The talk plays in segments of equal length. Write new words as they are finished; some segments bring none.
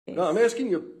case. No, I'm asking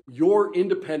you your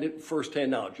independent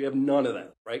first-hand knowledge. You have none of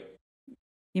that, right?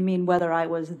 You mean whether I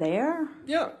was there?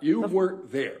 Yeah, you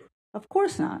weren't there. Of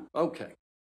course not. Okay.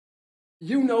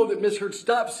 You know that Ms. Hurd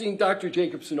stopped seeing Dr.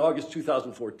 Jacobs in August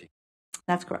 2014.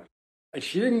 That's correct. And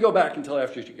she didn't go back until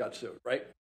after she got sued, right?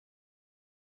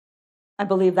 I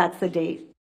believe that's the date.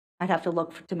 I'd have to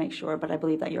look to make sure, but I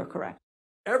believe that you're correct.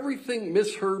 Everything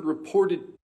Ms. Hurd reported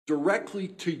directly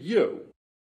to you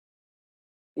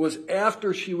was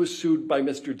after she was sued by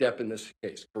Mr. Depp in this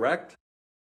case, correct?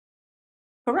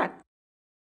 Correct.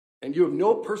 And you have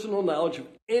no personal knowledge of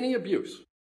any abuse.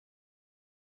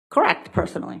 Correct,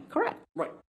 personally. Correct.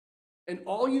 Right. And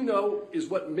all you know is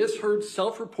what Ms. Hurd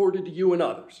self-reported to you and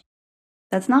others.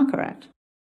 That's not correct.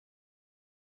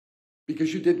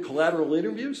 Because you did collateral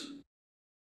interviews?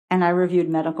 And I reviewed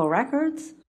medical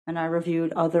records, and I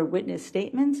reviewed other witness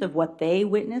statements of what they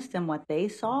witnessed and what they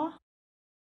saw.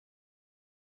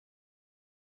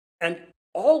 And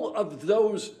all of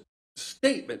those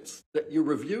statements that you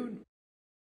reviewed,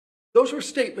 those were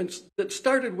statements that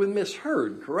started with Ms.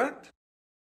 Hurd, correct?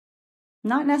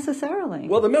 Not necessarily.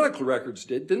 Well, the medical records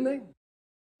did, didn't they?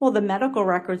 Well, the medical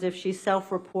records, if she's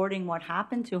self-reporting what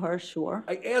happened to her, sure.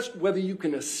 I asked whether you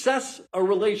can assess a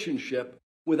relationship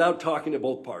without talking to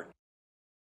both parties.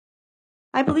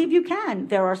 I believe you can.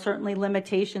 There are certainly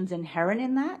limitations inherent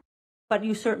in that, but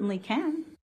you certainly can.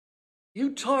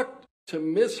 You talked to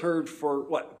Ms. Hurd for,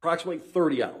 what, approximately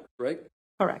 30 hours, right?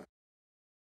 Correct.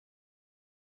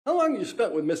 How long you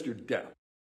spent with Mr. Depp?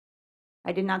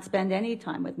 I did not spend any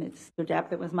time with Mr.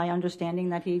 Depp. It was my understanding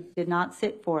that he did not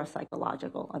sit for a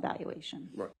psychological evaluation.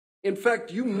 Right. In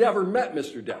fact, you never met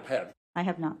Mr. Depp, have you? I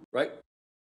have not. Right?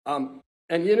 And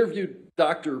you interviewed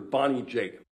Dr. Bonnie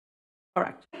Jacob.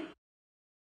 Correct.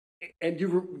 And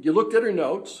you looked at her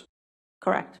notes.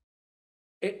 Correct.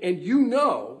 And you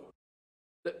know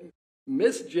that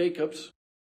Miss Jacobs,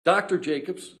 Dr.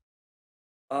 Jacobs,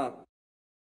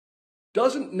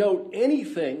 doesn't know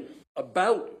anything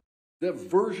about the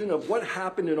version of what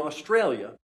happened in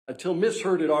Australia until Miss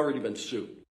Hurd had already been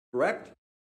sued, correct?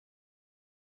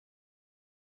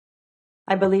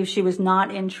 I believe she was not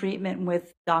in treatment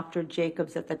with Dr.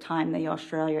 Jacobs at the time the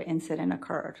Australia incident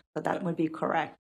occurred, so that would be correct.